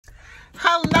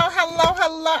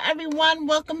Hello everyone,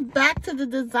 welcome back to the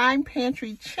Design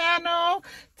Pantry channel.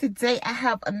 Today I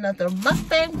have another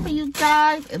mukbang for you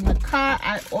guys. In the car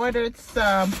I ordered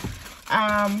some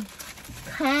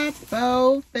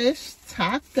Cabo fish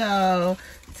taco.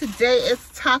 Today is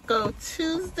Taco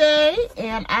Tuesday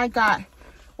and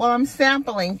I'm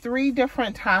sampling 3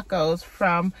 different tacos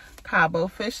from Cabo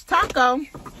fish taco.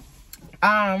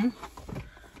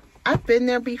 I've been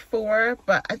there before,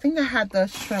 but I think I had the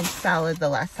shrimp salad the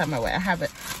last time I went. I haven't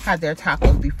had their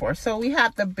tacos before. So we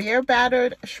have the beer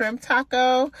battered shrimp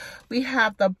taco. We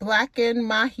have the blackened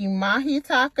mahi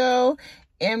taco.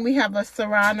 And we have a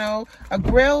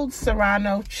grilled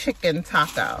serrano chicken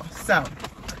taco. So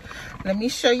let me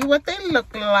show you what they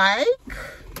look like.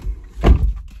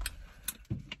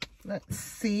 Let's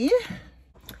see.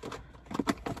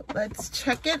 Let's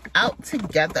check it out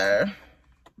together.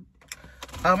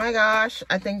 Oh my gosh,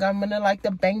 I think I'm gonna like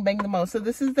the bang bang the most. So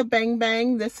this is the bang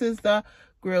bang, this is the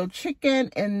grilled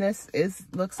chicken, and this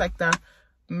looks like the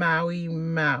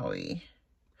maui.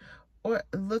 Or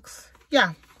it looks,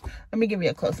 yeah. Let me give you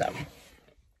a close up.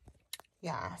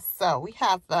 Yeah, so we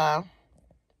have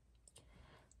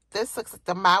this looks like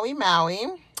the maui,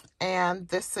 and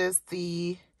this is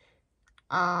the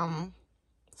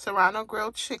serrano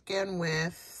grilled chicken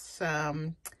with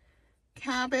some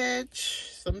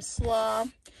cabbage, some slaw,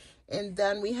 and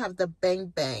then we have the bang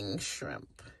bang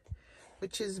shrimp,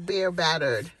 which is beer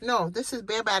battered. No, this is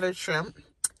beer battered shrimp.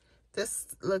 This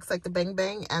looks like the bang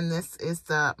bang, and this is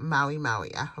the maui,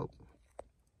 I hope.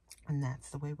 And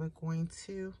that's the way we're going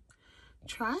to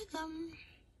try them.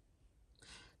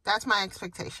 That's my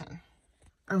expectation.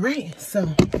 All right, so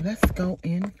let's go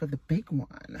in for the big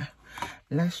one.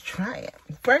 Let's try it.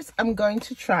 First, I'm going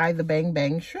to try the bang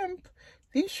bang shrimp.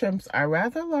 These shrimps are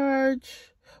rather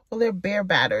large. Well, they're beer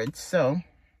battered, so.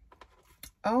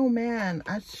 Oh man,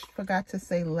 I forgot to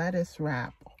say lettuce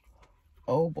wrap.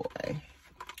 Oh boy.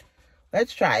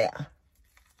 Let's try it.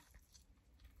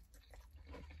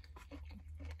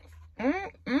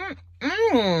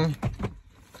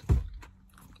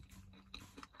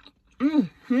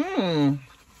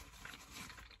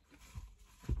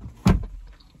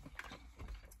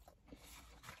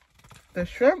 The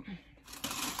shrimp.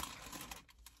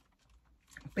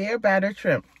 Beer battered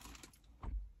shrimp.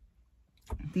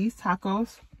 These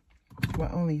tacos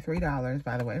were only $3,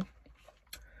 by the way.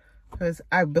 Because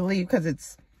I believe, because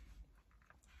it's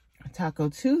Taco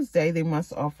Tuesday, they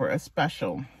must offer a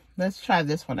special. Let's try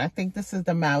this one. I think this is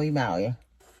the maui.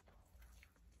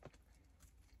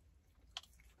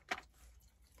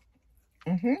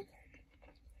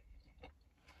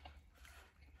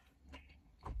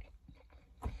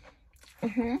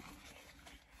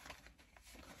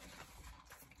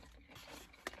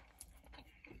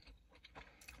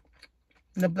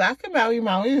 The black and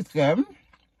maui is good.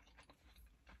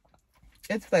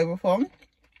 It's flavorful.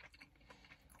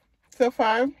 So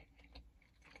far,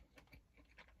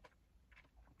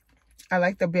 I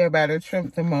like the beer battered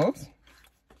shrimp the most.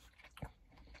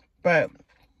 But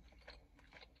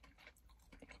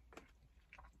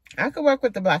I could work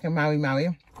with the black and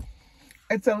maui.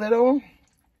 It's a little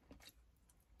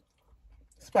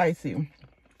spicy.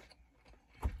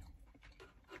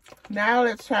 Now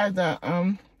let's try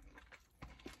the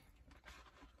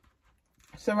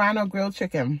serrano grilled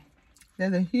chicken.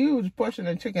 There's a huge portion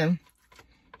of chicken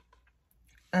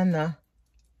and the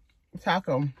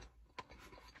taco.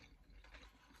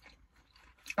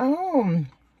 Oh,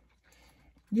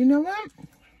 you know what?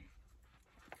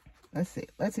 Let's see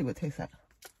what it tastes like.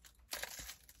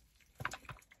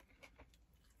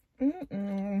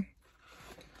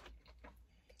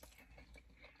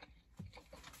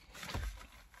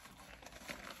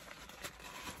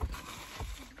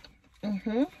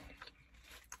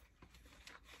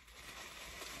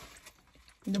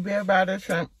 The beer battered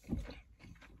shrimp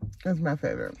is my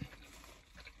favorite.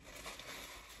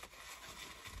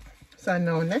 So I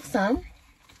know next time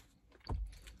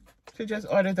to just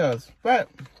order those. But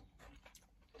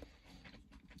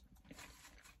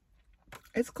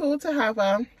it's cool to have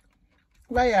a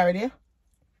variety.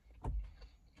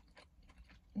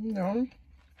 You know,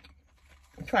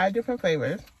 try different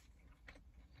flavors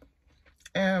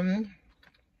and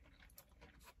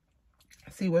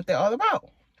see what they're all about.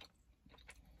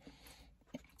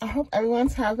 I hope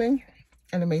everyone's having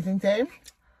an amazing day.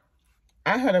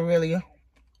 I had a really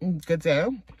good day.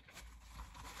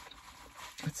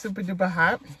 It's super duper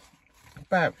hot,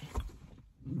 but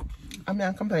I'm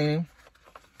not complaining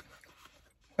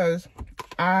because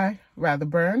I rather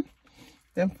burn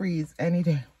than freeze any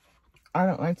day. I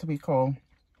don't like to be cold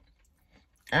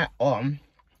at all.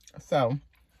 So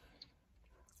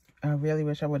I really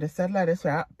wish I would have said lettuce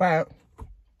wrap, but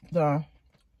the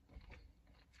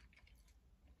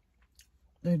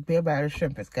beer battered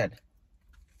shrimp is good.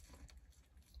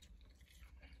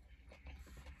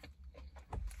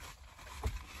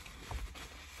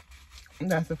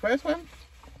 That's the first one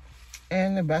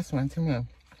and the best one to me.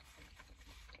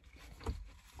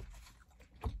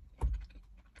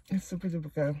 It's super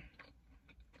duper good.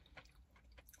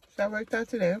 So I worked out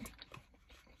today,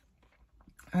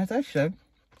 as I should,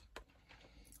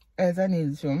 as I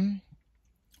needed to.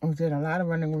 I did a lot of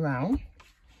running around.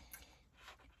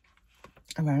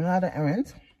 I ran a lot of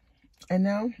errands. And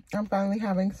now I'm finally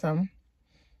having some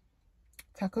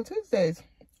Taco Tuesdays.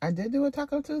 I did do a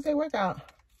Taco Tuesday workout.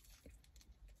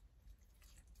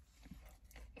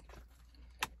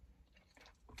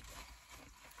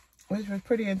 Which was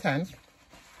pretty intense.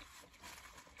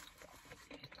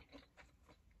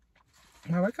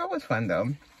 My workout was fun though.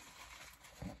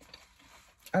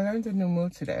 I learned a new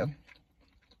move today.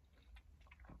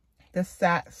 The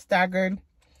staggered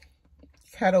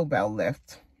kettlebell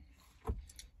lift,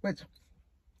 which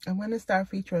I'm going to start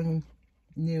featuring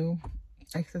new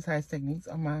exercise techniques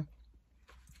on my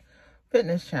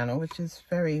fitness channel, which is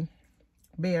very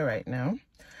bare right now.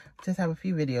 Just have a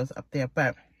few videos up there,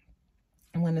 but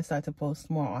I'm going to start to post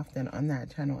more often on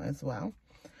that channel as well.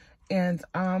 And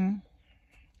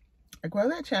I grow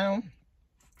that channel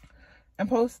and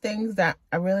post things that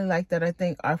I really like, that I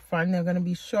think are fun. They're going to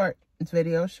be short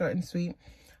videos, short and sweet,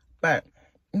 but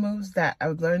moves that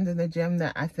I've learned in the gym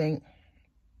that I think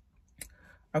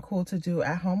are cool to do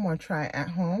at home or try at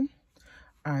home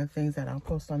are things that I'll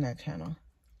post on that channel.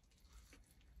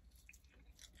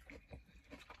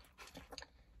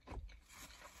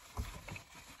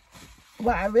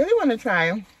 What I really want to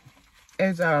try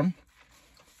is I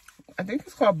think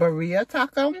it's called birria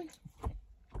taco.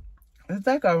 It's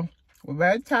like a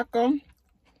red taco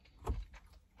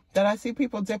that I see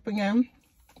people dipping in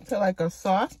to like a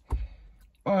sauce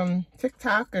on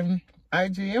TikTok and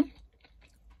IG.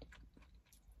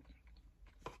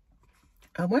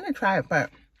 I want to try it,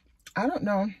 but I don't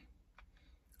know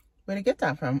where to get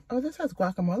that from. Oh, this has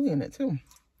guacamole in it too.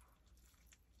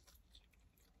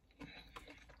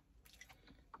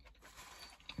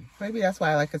 Maybe that's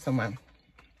why I like it so much.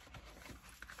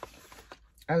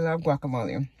 I love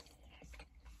guacamole.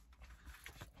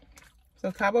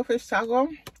 So Cabo fish taco,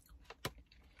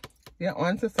 get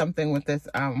onto something with this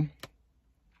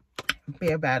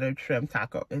beer battered shrimp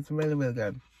taco. It's really, really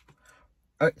good.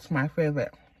 It's my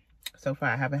favorite so far.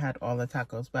 I haven't had all the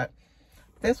tacos, but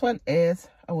this one is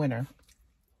a winner.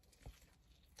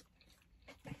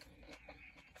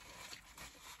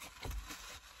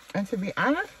 And to be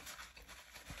honest,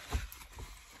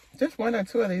 just one or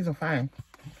two of these are fine.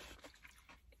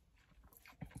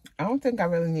 I don't think I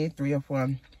really need 3 or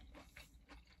 4.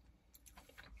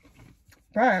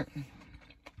 But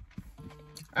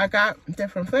I got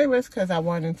different flavors because I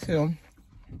wanted to,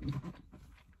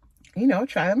 you know,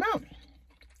 try them out.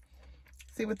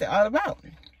 See what they're all about.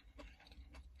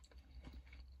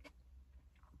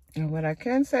 And what I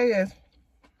can say is,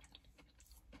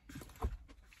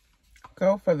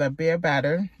 go for the beer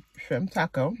battered shrimp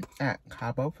taco at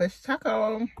Cabo Fish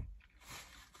Taco.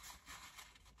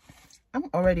 I'm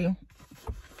already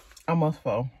almost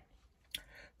full.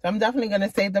 So I'm definitely going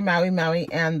to save the Maui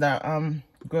Maui and the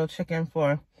grilled chicken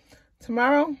for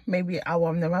tomorrow. Maybe I'll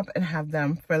warm them up and have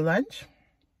them for lunch.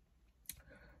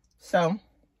 So,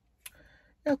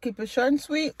 I'll keep it short and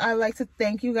sweet. I'd like to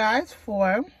thank you guys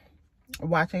for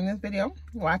watching this video,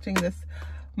 watching this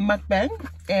mukbang.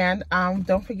 And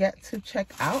don't forget to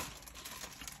check out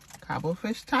Cabo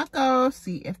Fish Taco.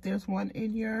 See if there's one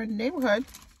in your neighborhood.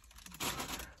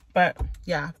 But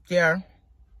yeah, they're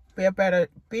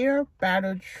beer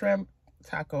battered shrimp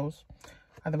tacos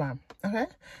are the bomb. Okay,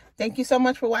 thank you so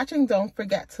much for watching. Don't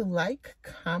forget to like,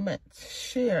 comment,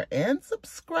 share, and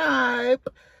subscribe,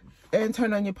 and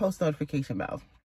turn on your post notification bell.